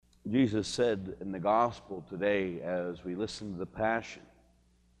Jesus said in the gospel today as we listen to the Passion,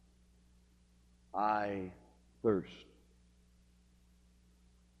 I thirst.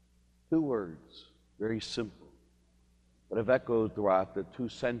 Two words, very simple, but have echoed throughout the 2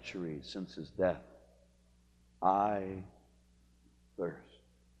 centuries since his death. I thirst.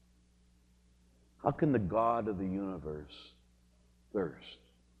 How can the God of the universe thirst?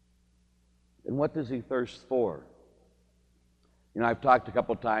 And what does he thirst for? You know, I've talked a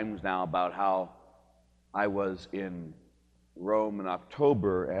couple times now about how I was in Rome in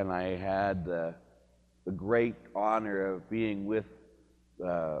October, and I had the great honor of being with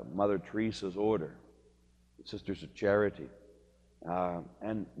Mother Teresa's order, the Sisters of Charity.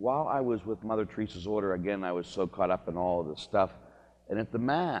 And while I was with Mother Teresa's order, again, I was so caught up in all of this stuff. And at the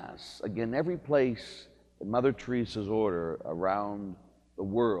Mass, again, every place in Mother Teresa's order around the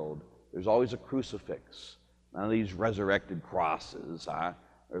world, there's always a crucifix. None of these resurrected crosses,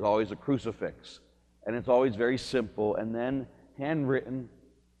 There's always a crucifix. And it's always very simple, and then handwritten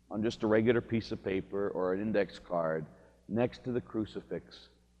on just a regular piece of paper or an index card, next to the crucifix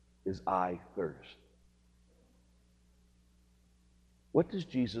is I thirst. What does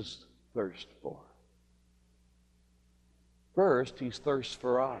Jesus thirst for? First, he thirsts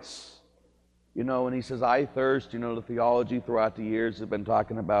for us. You know, when he says, I thirst, you know, the theology throughout the years has been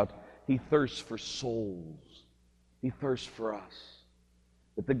talking about he thirsts for souls. He thirsts for us.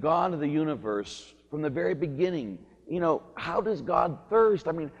 That the God of the universe, from the very beginning, you know, how does God thirst?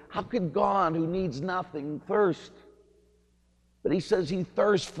 I mean, how could God, who needs nothing, thirst? But he says he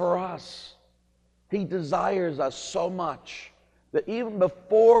thirsts for us. He desires us so much that even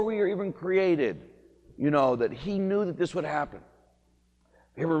before we were even created, you know, that he knew that this would happen.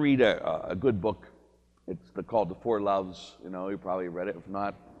 If you ever read a good book, it's called The Four Loves. You know, you probably read it. If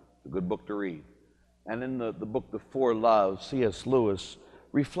not, it's a good book to read. And in the book The Four Loves, C.S. Lewis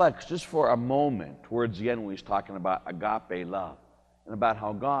reflects just for a moment towards the end when he's talking about agape love and about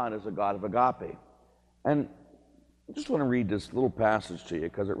how God is a God of agape. And I just want to read this little passage to you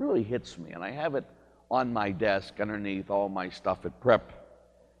because it really hits me. And I have it on my desk underneath all my stuff at prep.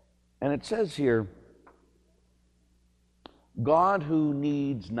 And it says here, God who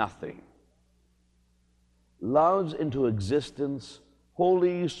needs nothing loves into existence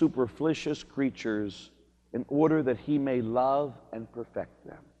wholly superfluous creatures in order that he may love and perfect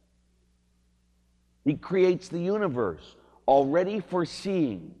them. He creates the universe, already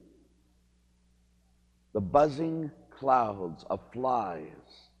foreseeing the buzzing clouds of flies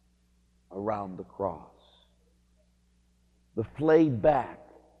around the cross, the flayed back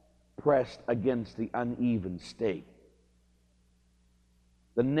pressed against the uneven stake,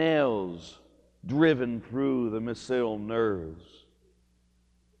 the nails driven through the mesial nerves,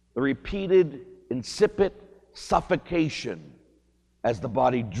 the repeated incipient suffocation as the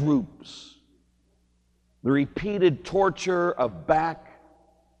body droops, the repeated torture of back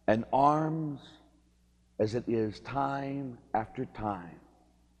and arms as it is time after time,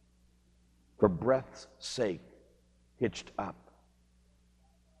 for breath's sake, hitched up.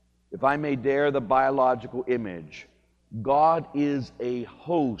 If I may dare the biological image, God is a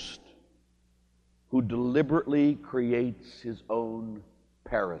host who deliberately creates his own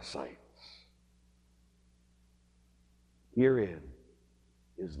parasites. Herein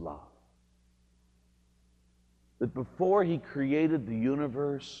is love. That before he created the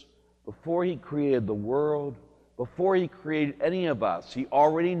universe, before he created the world, before he created any of us, he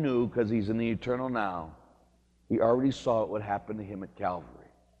already knew, because he's in the eternal now, he already saw what would happen to him at Calvary.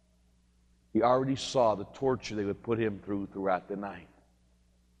 He already saw the torture they would put him through throughout the night.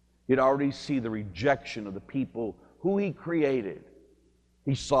 He'd already see the rejection of the people who he created.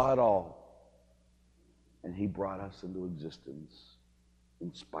 He saw it all. And he brought us into existence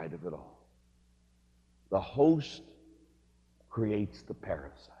in spite of it all. The host creates the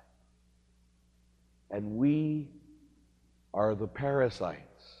parasite. And we are the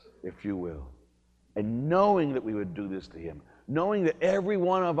parasites, if you will. And knowing that we would do this to him, knowing that every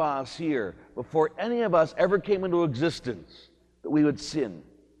one of us here, before any of us ever came into existence, that we would sin.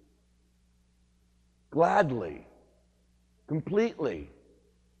 Gladly, completely,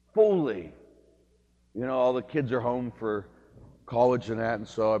 fully. You know, all the kids are home for college and that, and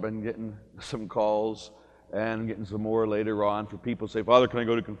so I've been getting some calls and getting some more later on for people who say, Father, can I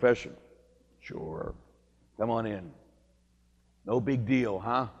go to confession? Sure. Come on in. No big deal,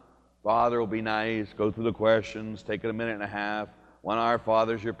 huh? Father will be nice, go through the questions, take it a minute and a half. 1 hour,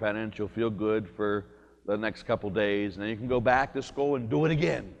 Father's your penance. You'll feel good for the next couple days, and then you can go back to school and do it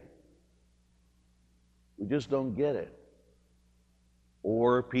again. We just don't get it.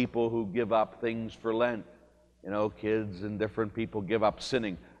 Or people who give up things for Lent. You know, kids and different people give up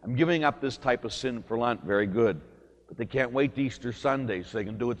sinning. I'm giving up this type of sin for Lent. Very good. But they can't wait to Easter Sunday so they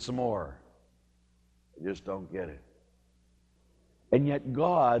can do it some more. They just don't get it. And yet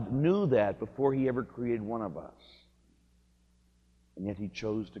God knew that before he ever created one of us. And yet he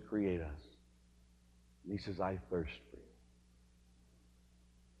chose to create us. And he says, I thirst for you.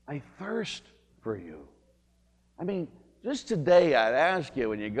 I thirst for you. I mean, just today I'd ask you,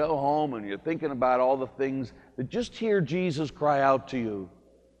 when you go home and you're thinking about all the things, that just hear Jesus cry out to you,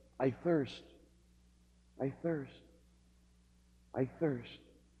 I thirst. I thirst. I thirst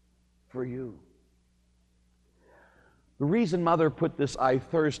for you. The reason Mother put this I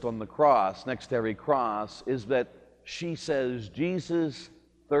thirst on the cross, next to every cross, is that she says Jesus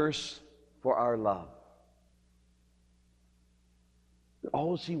thirsts for our love.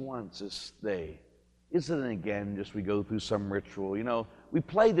 All he wants is stay. Isn't it again just we go through some ritual? You know, we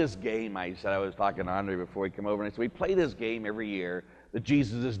play this game. I was talking to Andre before he came over, and I said, we play this game every year that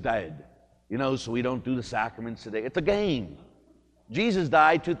Jesus is dead. You know, so we don't do the sacraments today. It's a game. Jesus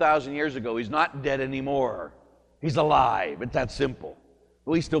died 2,000 years ago. He's not dead anymore. He's alive. It's that simple.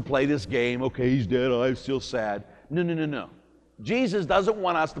 But we still play this game. Okay, he's dead. I'm still sad. No. Jesus doesn't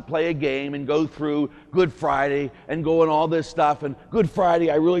want us to play a game and go through Good Friday and go and all this stuff. And Good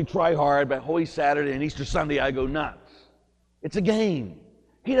Friday, I really try hard, but Holy Saturday and Easter Sunday, I go nuts. It's a game.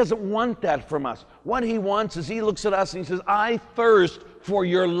 He doesn't want that from us. What he wants is he looks at us and he says, I thirst for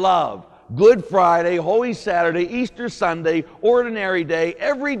your love. Good Friday, Holy Saturday, Easter Sunday, ordinary day,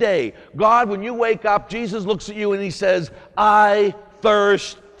 every day. God, when you wake up, Jesus looks at you and he says, I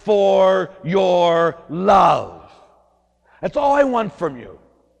thirst for your love. That's all I want from you.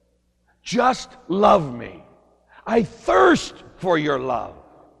 Just love me. I thirst for your love.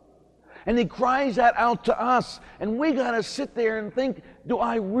 And he cries that out to us, and we got to sit there and think, do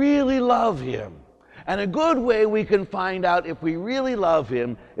I really love him? And a good way we can find out if we really love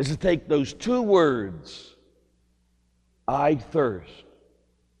him is to take those two words, I thirst,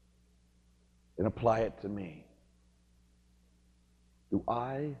 and apply it to me. Do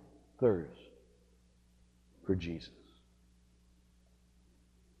I thirst for Jesus?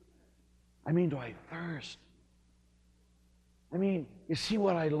 I mean, do I thirst? I mean, is he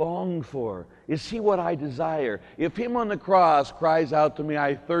what I long for? Is he what I desire? If him on the cross cries out to me,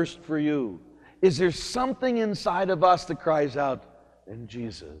 I thirst for you, is there something inside of us that cries out, and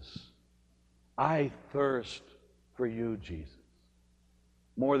Jesus, I thirst for you, Jesus,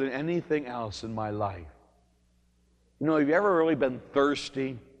 more than anything else in my life? You know, have you ever really been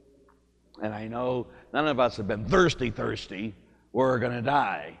thirsty? And I know none of us have been thirsty. We're going to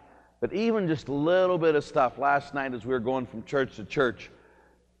die. But even just a little bit of stuff. Last night as we were going from church to church,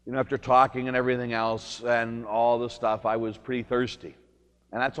 you know, after talking and everything else and all the stuff, I was pretty thirsty.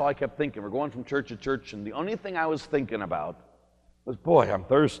 And that's all I kept thinking. We're going from church to church, and the only thing I was thinking about was, boy, I'm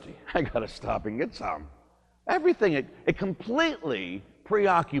thirsty. I got to stop and get some. Everything, it completely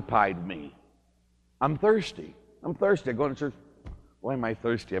preoccupied me. I'm thirsty. I'm going to church. Boy, am I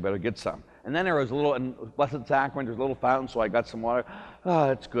thirsty. I better get some. And then there was a little, in Blessed Sacrament, there's a little fountain, so I got some water. Oh,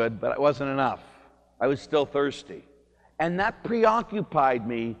 that's good, but it wasn't enough. I was still thirsty. And that preoccupied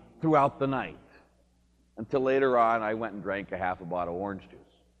me throughout the night. Until later on, I went and drank a half a bottle of orange juice.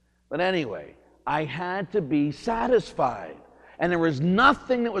 But anyway, I had to be satisfied. And there was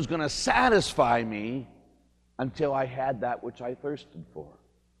nothing that was going to satisfy me until I had that which I thirsted for.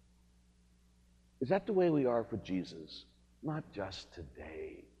 Is that the way we are for Jesus? Not just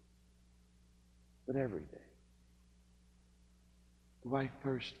today, but every day. Do I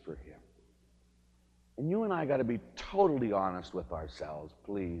thirst for him? And you and I got to be totally honest with ourselves,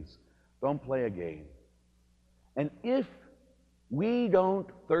 please. Don't play a game. And if we don't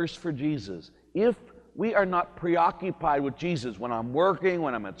thirst for Jesus, if we are not preoccupied with Jesus when I'm working,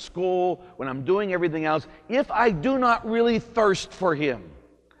 when I'm at school, when I'm doing everything else, if I do not really thirst for him,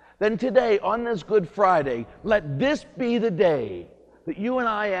 then today, on this Good Friday, let this be the day that you and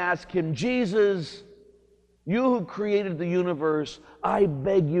I ask him, Jesus, you who created the universe, I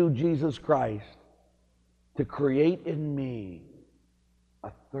beg you, Jesus Christ, to create in me a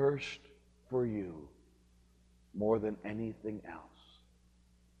thirst for you more than anything else.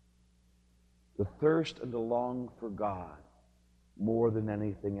 To thirst and to long for God more than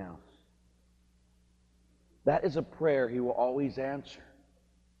anything else. That is a prayer he will always answer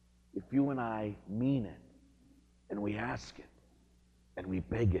if you and I mean it, and we ask it, and we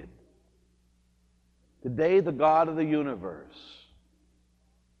beg it. Today, the God of the universe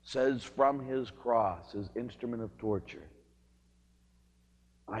says from his cross, his instrument of torture,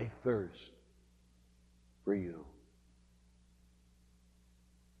 I thirst for you.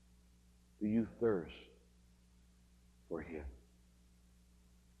 Do you thirst for him?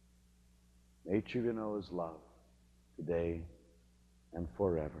 Each of you know his love today and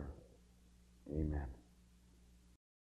forever. Amen.